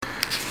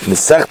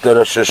Masechta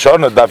Rosh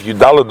Hashanah Daf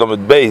Yudalad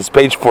Amud Beis,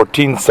 page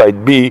 14,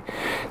 side B.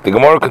 The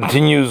Gemara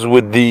continues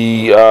with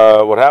the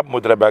what happened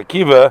with Rabbi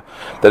Akiva,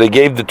 that he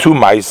gave the two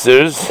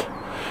Meisers.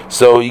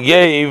 So he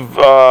gave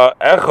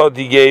Echad,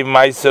 he gave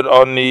Meiser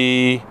on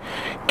the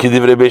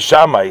Kedivrei Beis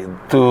Shammai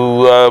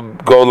to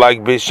go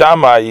like Beis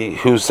Shammai,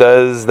 who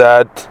says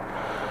that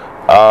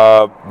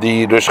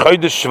the Rosh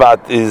Chodesh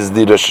Shvat is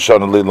the Rosh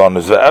Hashanah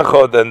Lilanus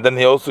Echad, and then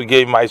he also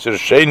gave Meiser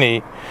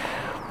Sheni.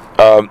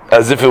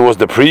 As if it was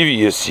the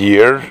previous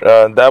year,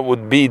 that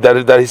would be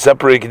that he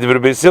separated Kedivrei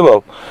Beis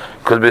Hillel,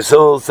 because Beis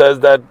Hillel says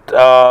that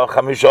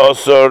Chamisha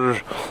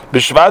Asar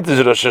B'Shvat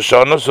is Rosh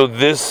Hashanah, so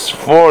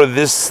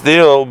this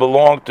still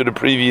belonged to the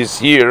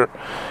previous year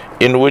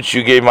in which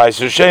you gave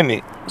Meiser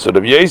Sheni. So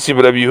Rabbi Yossi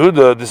but Rabbi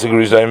Yehuda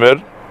disagrees.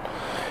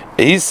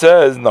 He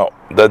says no,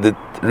 that the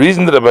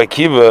reason that Rabbi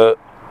Akiva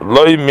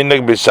Loi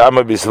Mineg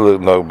B'Shama B'Hillel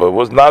Nogba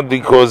was not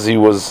because he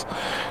was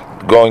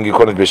going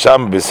according to Beis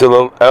Shammai, Beis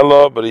Hillel,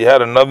 Ella, but he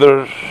had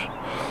another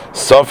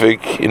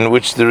suffix in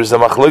which there is a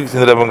machlokes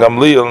in Rabbi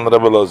Gamliel and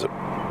Rabbi Elazar.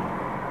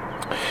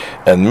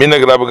 And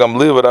Minag Rabbi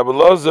Gamliel and Rabbi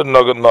Elazar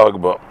Nogad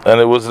Nogba. And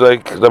it was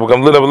like Rabbi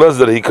Gamliel and Rabbi Elazar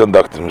that he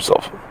conducted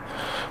himself.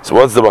 So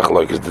what's the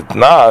machlokes? The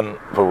Tanan,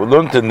 but we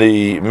learned in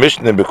the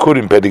Mishnah in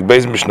Bekurim, Pedig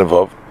Beis Mishnah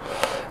Vav,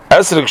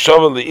 Esrek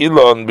Shavel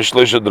Ilon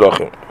B'Shloisha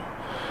Drachim,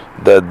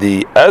 that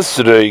the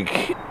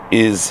Esrek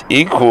is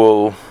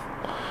equal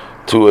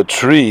to a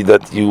tree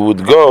that you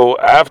would go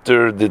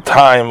after the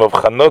time of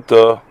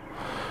Chanota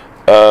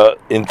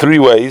in three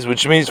ways,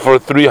 which means for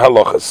three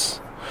halachas.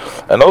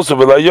 And also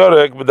and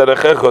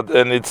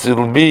it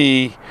will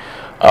be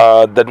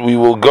that we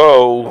will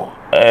go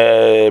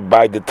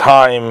by the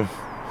time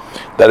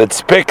that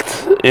it's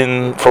picked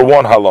in for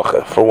one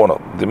halacha. For one,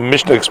 the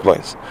Mishnah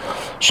explains.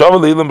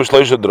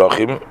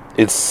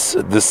 It's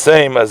the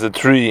same as a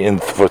tree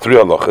for three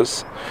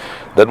halachas,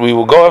 that we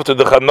will go after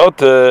the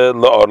Chanota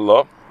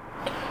la'orla,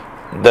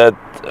 that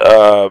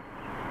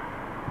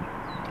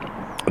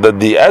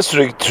the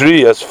esrog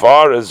tree, as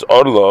far as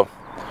orla,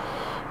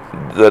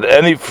 that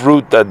any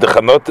fruit that the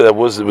chanota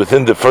was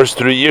within the first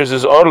 3 years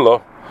is orla,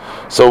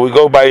 so we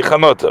go by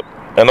chanota.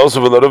 And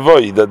also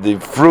v'laravoy, that the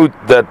fruit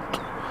that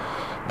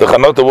the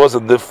chanota was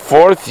in the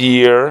fourth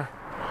year,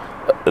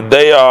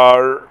 they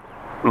are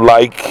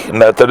like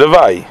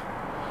netarevai,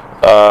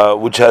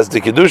 which has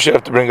the kiddush you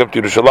have to bring up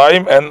to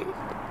Yerushalayim, and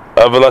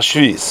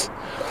v'lashviz,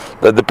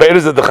 that the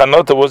peiros that the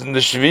chanota was in the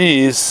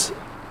shviz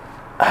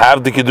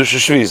have the kiddush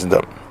shviz in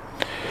them.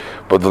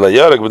 But the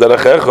layarek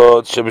b'derech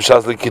echad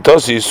shebishas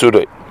lekitosi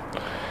yisurei,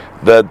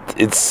 that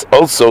it's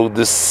also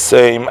the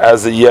same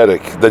as a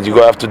yerek, that you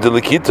go after the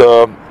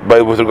lekita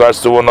with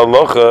regards to one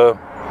halacha,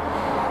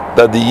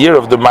 that the year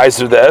of the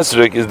meiser the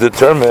esrog is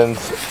determined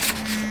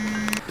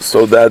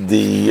so that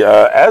the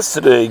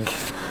esrog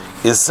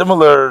is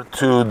similar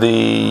to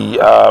the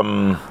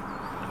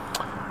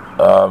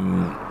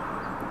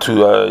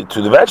to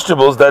the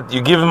vegetables, that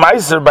you give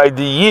meiser by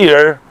the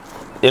year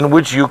in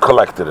which you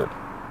collected it,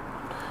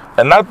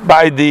 and not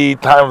by the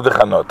time of the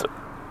chanota.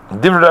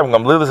 Different Rabbi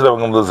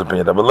Gamliel's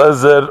opinion. Rabbi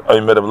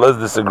Elazar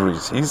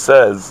disagrees. He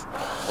says,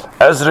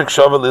 "Esrog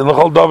shavel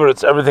ilachol davar."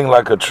 It's everything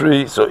like a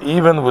tree. So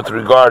even with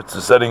regard to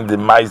setting the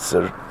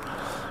meiser,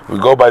 we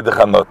go by the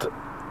chanota.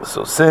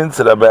 So since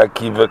Rabbi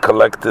Akiva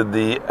collected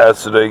the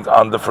esrog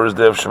on the first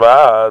day of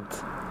Shvat,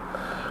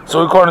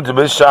 so according to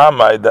Beis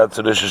Shammai, that's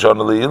Rosh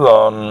Hashanah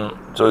Leilon.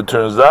 So it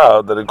turns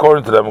out that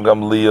according to Rabbi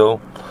Gamliel,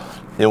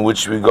 in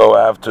which we go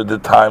after the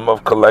time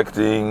of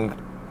collecting,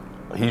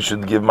 he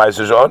should give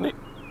Meiser Shani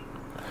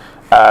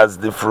as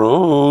the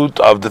fruit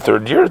of the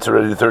third year. It's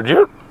already the third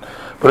year.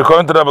 But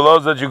according to Rabbi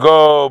Elazar, that you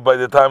go by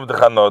the time of the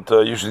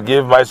Chanota, you should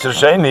give Meiser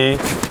Sheni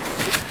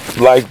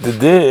like the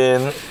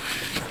din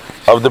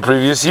of the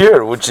previous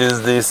year, which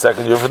is the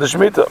second year for the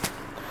Shemitah.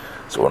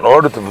 So in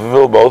order to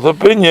fulfill both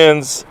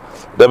opinions,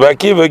 Rabbi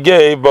Akiva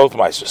gave both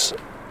Meisers.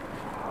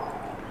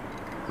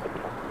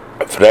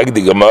 Frag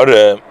the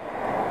Gemara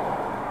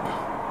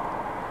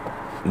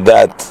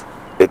that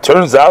it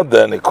turns out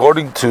then,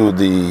 according to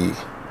the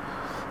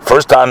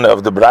first time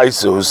of the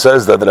Braisa, who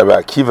says that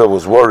Rabbi Akiva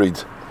was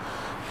worried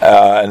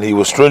and he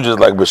was stringent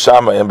like Beis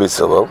Shammai and Beis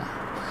Hillel,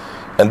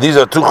 and these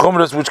are two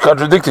chumras which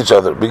contradict each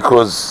other,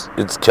 because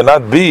it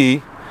cannot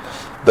be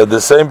that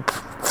the same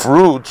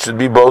fruit should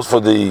be both for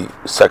the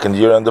second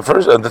year and the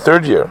first and the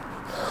third year.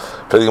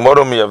 Is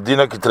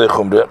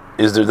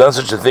there then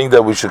such a thing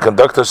that we should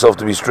conduct ourselves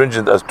to be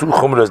stringent as two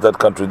chumras that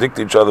contradict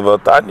each other?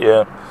 But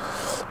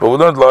we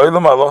learned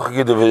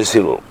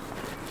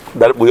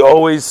that we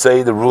always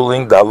say the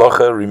ruling, the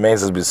halacha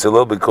remains as Beis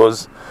Hillel,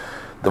 because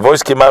the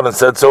voice came out and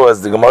said so,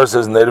 as the Gemara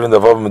says in Eruvin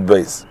Davav Amud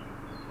Beis.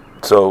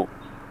 So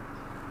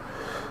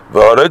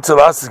before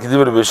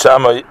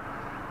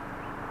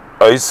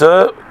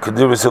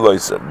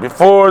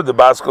the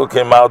Baskel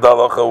came out, the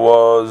halacha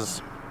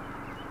was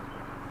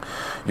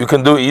you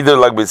can do either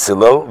like Beis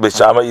Hillel, Beis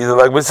Shammai, either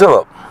like Beis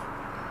Hillel.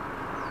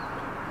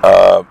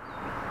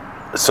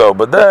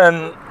 But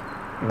then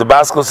the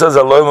Baskel says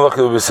Aloy Malach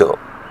Beis Hillel.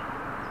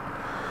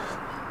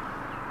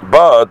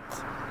 But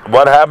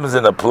what happens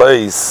in a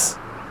place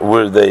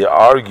where they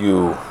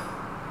argue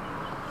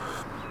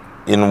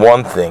in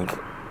one thing,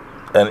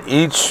 and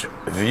each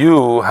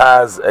view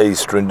has a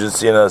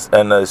stringency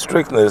and a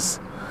strictness,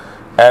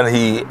 and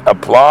he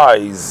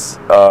applies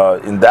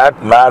in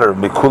that matter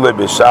mikule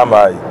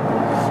b'shamai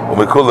or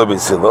mikule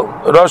b'silel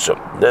Rasha.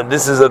 Then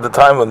this is at the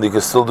time when you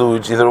can still do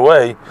it either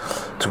way.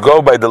 To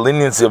go by the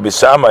leniency of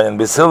b'shamai and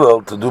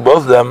b'silel, to do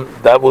both of them,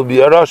 that will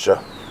be a Rasha,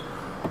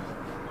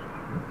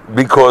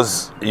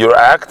 because your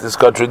act is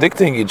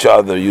contradicting each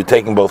other. You're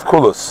taking both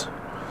kulos.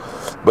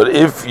 But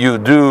if you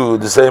do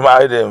the same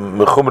item,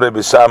 mechumre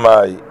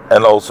b'shamai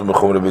and also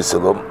mechumre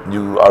b'silel,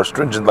 you are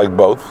stringent like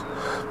both.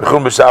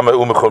 Mechumre b'shamai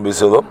u mechumre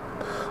b'silel.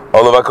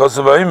 All of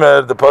Akosav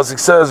Aimer, the pasuk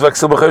says,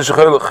 "V'aksil b'chei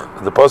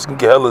shechelach." The pasuk in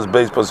Kehel is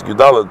based pasuk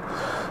Yudalad.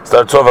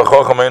 Starts off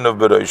Achochamein of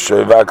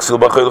Bereishay, "V'aksil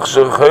b'chei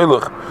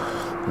shechelach."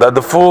 That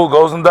the fool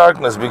goes in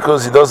darkness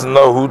because he doesn't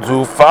know who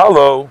to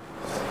follow.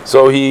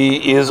 So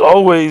he is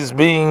always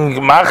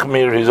being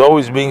machmir. He's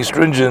always being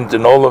stringent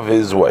in all of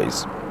his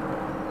ways.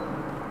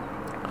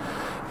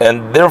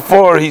 And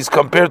therefore, he's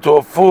compared to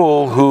a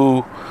fool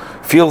who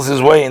feels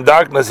his way in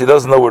darkness. He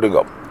doesn't know where to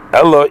go.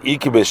 Ella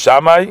iki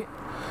b'shamai.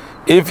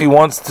 If he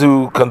wants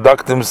to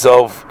conduct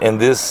himself in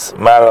this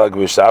matter like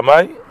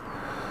b'shamai,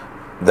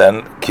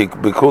 then kik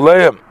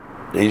b'kuleim.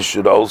 He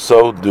should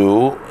also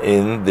do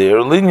in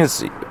their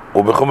leniency,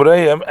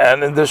 u'b'chumreim,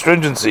 and in their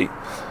stringency.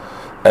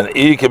 And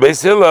iki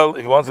b'Beis Hillel,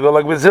 if he wants to go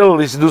like Beis Hillel,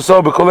 he should do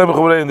so b'kuleim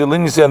b'chumreim, in the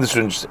leniency and the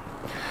stringency.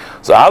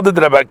 So how did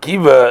Rabbi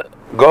Akiva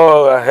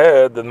go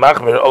ahead and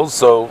machmir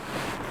also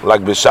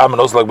like Bisham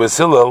and also like Beis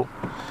Hillel?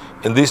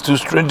 In these two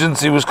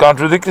stringency which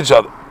contradict each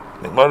other.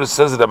 The Gemara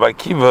says that Rabbi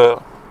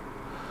Akiva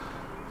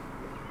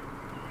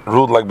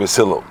ruled like Beis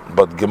Hillel,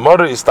 but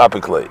Gemara is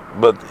topically.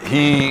 But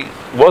he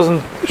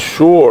wasn't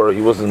sure,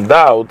 he was in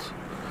doubt.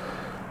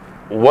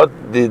 What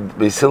did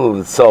Beis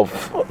Hillel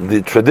itself,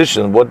 the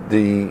tradition, what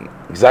the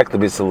exactly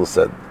Beis Hillel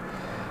said?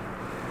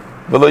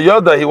 But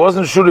Yoda, he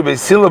wasn't sure if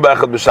Beis Hillel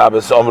b'echad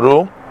b'Shabbos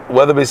Omru,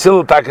 whether Beis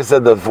Hillel Taka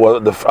said that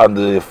on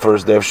the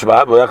first day of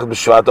Shvat, b'echad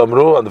b'Shvat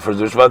Omru, on the first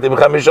day of Shvat, im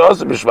chamisha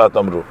also b'Shvat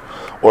Omru,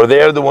 or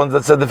they are the ones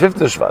that said the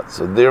 5th of Shvat.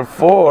 So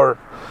therefore,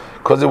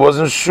 because he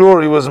wasn't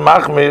sure, he was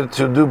machmir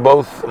to do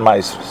both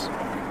maasros.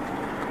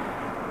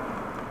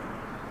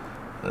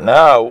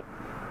 Now,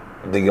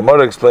 the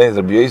Gemara explains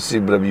Rabbi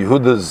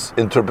Yehuda's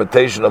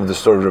interpretation of the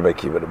story of Rabbi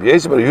Akiva. Rabbi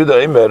Yehuda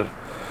Eimer,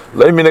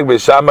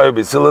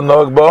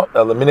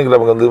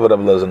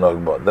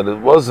 that it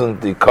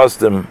wasn't the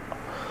custom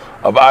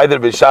of either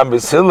Bisham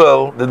Beis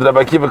Hillel did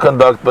Rabbi Akiva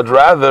conduct, but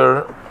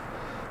rather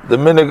the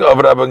minig of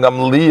Rabbi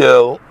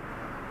Gamliel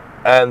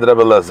and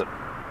Rabbi Lezer.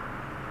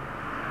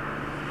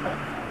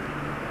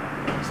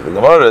 So the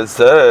Gemara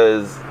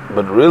says,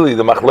 but really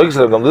the machlokes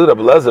of Gamliel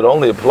Rabbi Lezer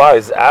only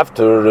applies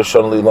after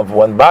Rishon Leilom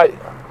went by.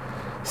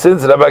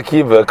 Since Rabbi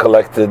Akiva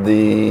collected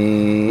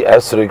the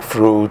esrog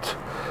fruit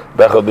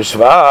Bechad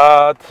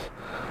B'Shvat,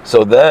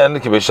 so then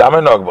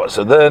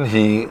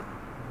he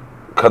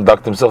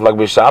conduct himself like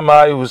Beis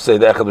Shammai, who say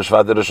the Echad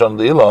B'Shvat is Rishon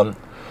Leilon.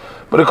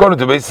 But according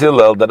to Beis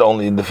Hillel, that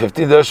only in the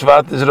 15th of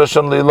Shvat is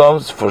Rishon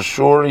Leilon. For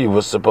sure, he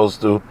was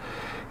supposed to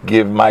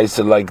give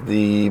Meiser like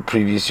the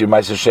previous year,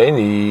 Meiser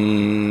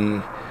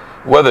Sheni,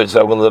 whether it's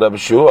Rabbi Gamliel or Rabbi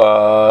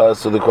Shua.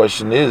 So the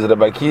question is,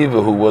 Rabbi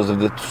Akiva, who was of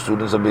the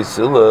students of Beis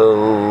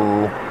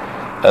Hillel,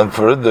 and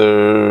further,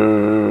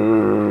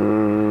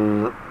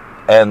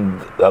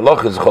 and Allah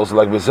is also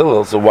like Beis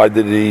Hillel, so why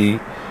did he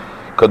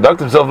conduct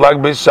himself like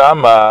Beis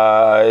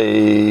Shammai?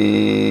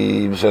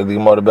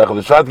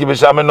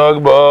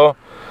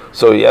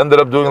 So he ended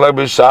up doing like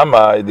Beis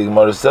Shammai. The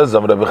Gemara says,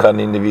 Rabbi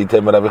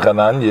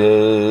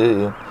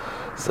Chananya.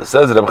 So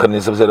says Rabbi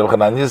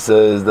Chananya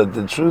says that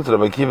the truth,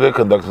 Rabbi Akiva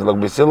conducted like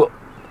Beis Hillel.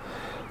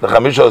 The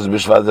Chamisha was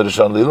B'Shvat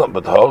Rishon Leilon,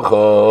 but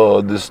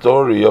the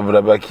story of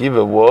Rabbi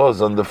Akiva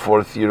was on the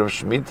 4th year of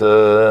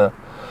Shemitah,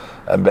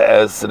 and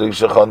be'esrig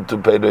shechan to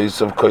pay the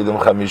of koydem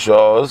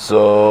chamisha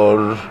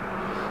asor,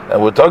 and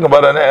we're talking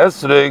about an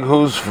esrig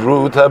whose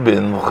fruit had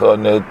been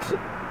chonet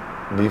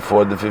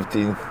before the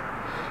 15th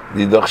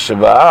Didach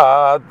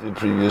Shvat, the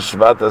previous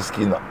Shvat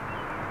Askina.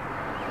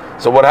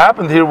 So what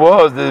happened here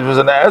was there was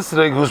an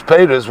esrig whose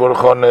payers were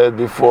chonet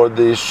before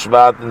the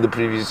Shvat in the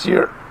previous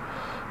year,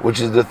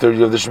 which is the 3rd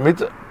year of the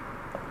Shemitah.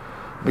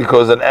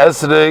 Because an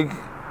esrog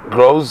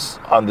grows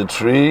on the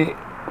tree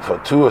for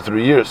 2 or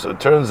 3 years. So it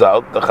turns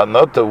out the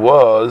chanota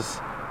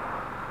was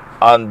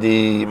on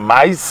the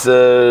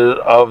meiser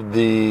of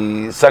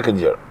the 2nd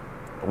year,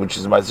 which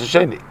is meiser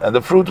sheni, and the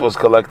fruit was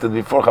collected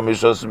before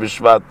Chamishos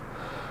B'Shvat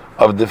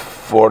of the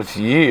 4th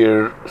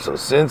year. So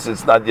since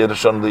it's not yet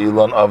Rishon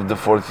Leilon of the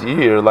 4th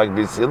year, like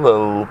Beis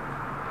Hillel,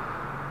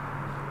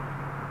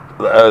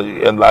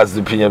 and that's the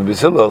opinion of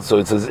Beis Hillel, so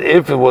it's as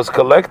if it was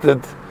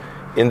collected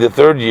in the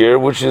 3rd year,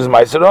 which is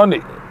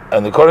Meiseroni.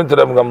 And according to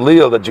Rabbi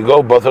Gamliel, that you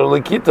go Bathar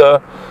Likita,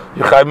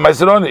 you chayv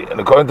Meiseroni. And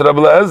according to Rabbi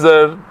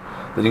Lezer,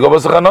 that you go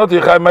Basachanot, you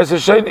chayv Meiser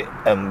Sheni.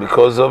 And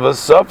because of a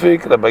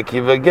suffix, Rabbi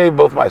Akiva gave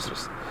both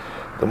Meisers.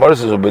 The Gemara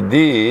says,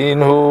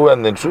 Ubedin,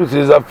 and the truth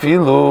is,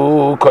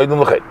 Afilu, Koydem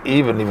L'chay.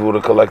 Even if you would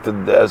have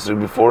collected the Esrog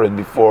before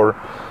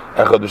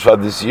Echad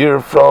B'Shvat this year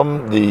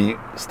from the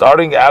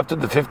starting after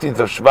the 15th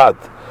of Shvat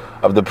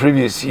of the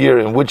previous year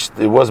in which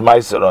it was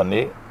Meiser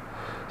Ani.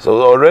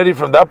 So already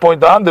from that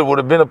point on, there would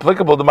have been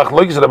applicable the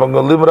Machlokes Rabbi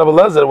Gamliel and Rabbi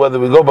Eliezer, whether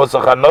we go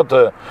Basa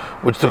Chanota,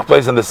 which took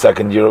place in the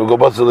second year, or we go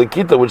Basa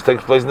Lekita, which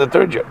takes place in the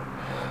third year.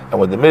 And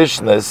when the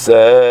Mishnah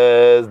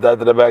says that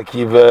Rabbi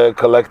Akiva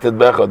collected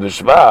Bechad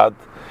B'Shvat,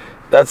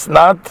 that's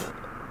not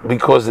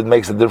because it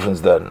makes a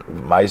difference then.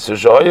 Meiser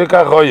Shoya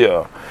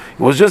Kachoya. It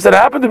was just that it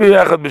happened to be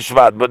Echad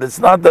B'Shvat, but it's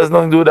not, there's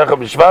nothing to do with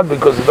Echad B'Shvat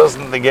because it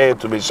doesn't negate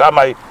to be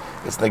Shammai,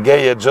 it's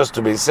negate just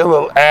to be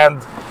Hillel,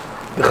 and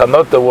the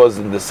Chanota was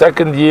in the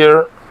second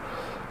year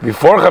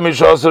before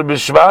Chamish Osir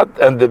B'Shvat,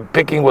 and the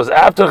picking was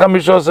after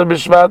Chamish Osir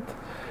B'Shvat,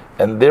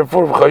 and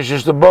therefore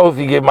Choshish to both,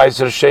 he gave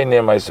Meiser Sheni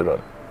and Meiser On.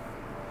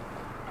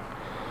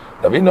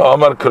 Ravina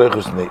Omar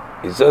Krechusni,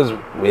 he says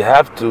we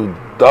have to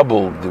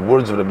double the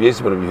words of Rabbi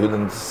Yosef and Rabbi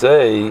Yehuda to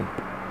say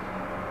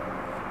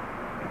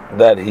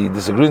that he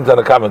disagrees with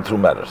Tanakam in two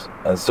matters,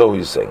 and so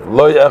he's saying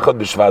Lo Echad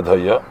B'Shvat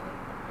Hoya.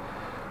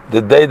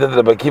 The day that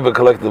Rabbi Akiva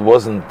collected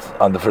wasn't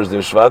on the first day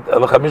of Shvat,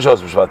 El Chamish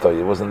Osir B'Shvat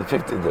Hoya. It was on the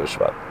 15th day of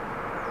Shvat.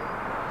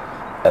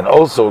 And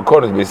also,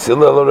 according to Beis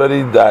Hillel,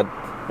 already that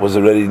was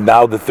already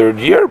now the third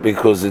year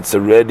because it's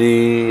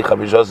already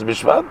Chamish Osir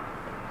B'Shvat.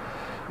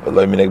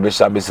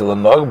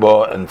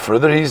 And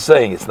further, he's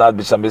saying it's not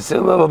Bisham Beis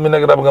Hillel,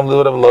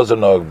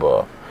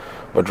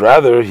 but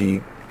rather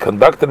he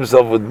conducted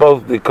himself with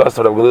both the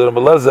custom of Rabbi Gamliel and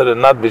Rabbi Eliezer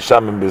and not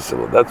Bisham and Beis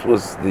Hillel. That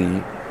was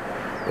the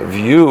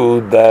view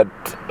that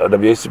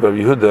Rabbi Yosef and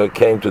Rabbi Yehuda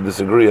came to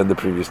disagree on the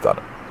previous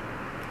Tana.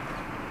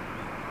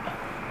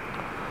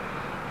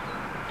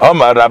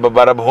 Omar Rabbi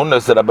Huna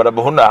said, Rabbi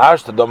Huna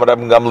hashta Dom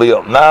Rabbi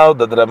Gamliel. Now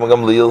that Rabbi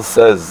Gamliel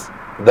says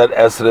that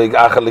esreg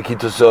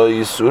achalekituso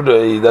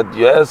yisurei, that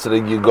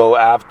esreg you go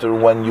after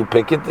when you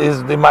pick it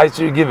is the meiser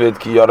you give it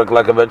ki yorak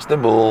like a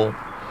vegetable.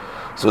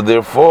 So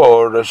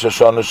therefore Rosh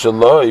Hashanah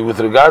shaloi, with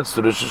regards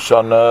to Rosh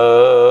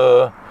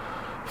Hashanah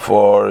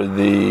for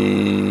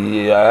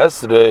the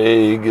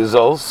esreg is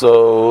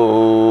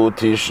also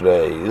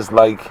tishrei. It's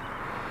like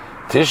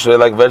tishrei,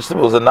 like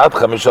vegetables, and not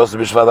Chamish Osir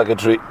B'Shvat, like a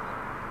tree.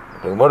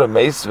 Gemara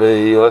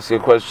Meisvei, you'll ask you a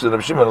question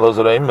of Shimon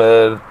Lozer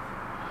Eimer.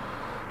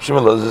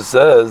 Shimon Lozer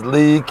says,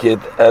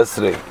 Likit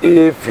Esrek,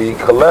 if he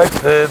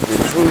collected the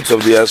fruits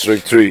of the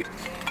Esrek tree.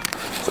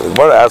 So the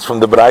Gemara asks from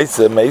the Braise,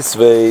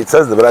 Meisvei, it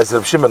says the Braise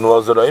of Shimon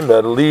Lozer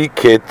Eimer,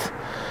 Likit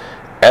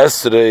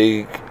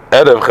Esrek,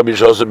 Erev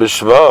Chamish Osir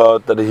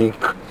B'Shvat, that he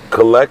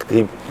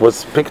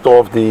was picked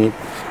off the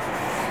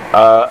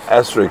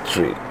Esrek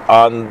tree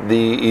on the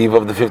eve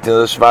of the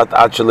 15th of Shvat,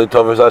 actually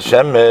Tovers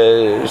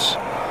Hashemesh,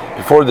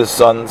 before the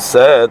sun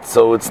set,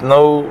 so it's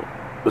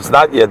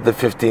not yet the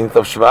 15th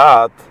of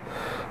Shvat.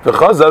 And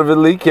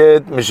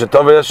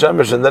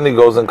then he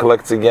goes and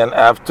collects again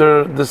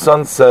after the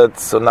sun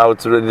sets, so now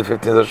it's already the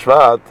 15th of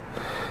Shvat.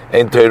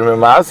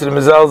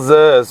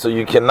 So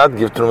you cannot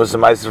give Terumas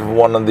and Meiser from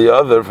one on the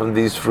other, from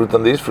these fruit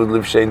on these fruit,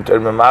 because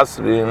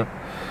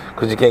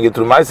you can't get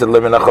through Meiser,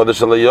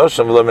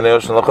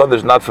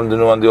 not from the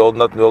new on the old,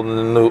 not the old on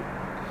the new.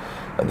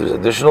 And there's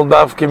additional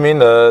daf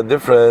kimina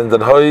different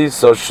that hoy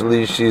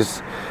socially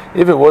she's,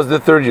 if it was the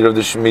third year of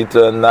the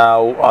Shemitah,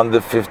 now on the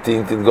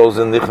 15th it goes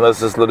in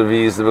Nichnases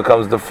L'Revi'is, it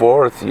becomes the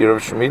fourth year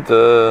of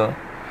Shemitah.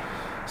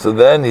 So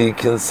then he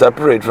can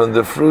separate from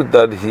the fruit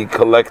that he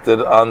collected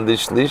on the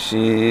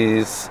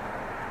Shlishis.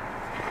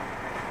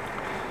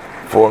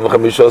 For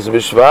Chamishos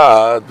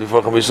B'Shvat,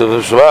 before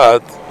Chamishos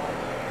B'Shvat,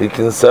 he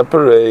can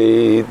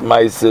separate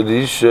Meiser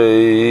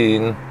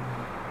Rishon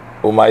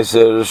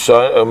Meiser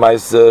Rishon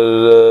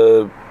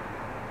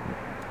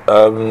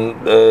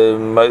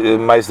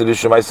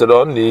Meiser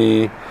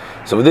Oni.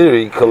 So there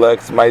he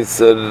collects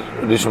Meiser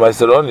Rishon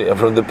Meiser Oni, and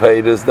from the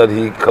payers that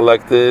he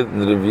collected in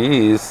the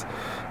Revi'is,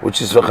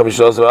 which is from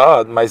Chamishos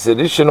V'ad, Meiser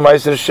Rishon and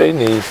Meiser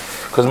Sheni,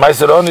 because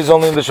Meiser Oni is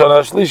only in the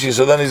Shana Shlishi,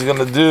 so then he's going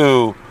to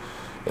do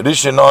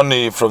Rishon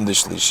Oni from the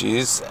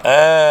Shlishis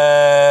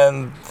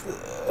and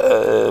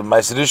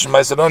Meiser Rishon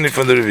Meiser Oni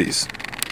from the Revi'is.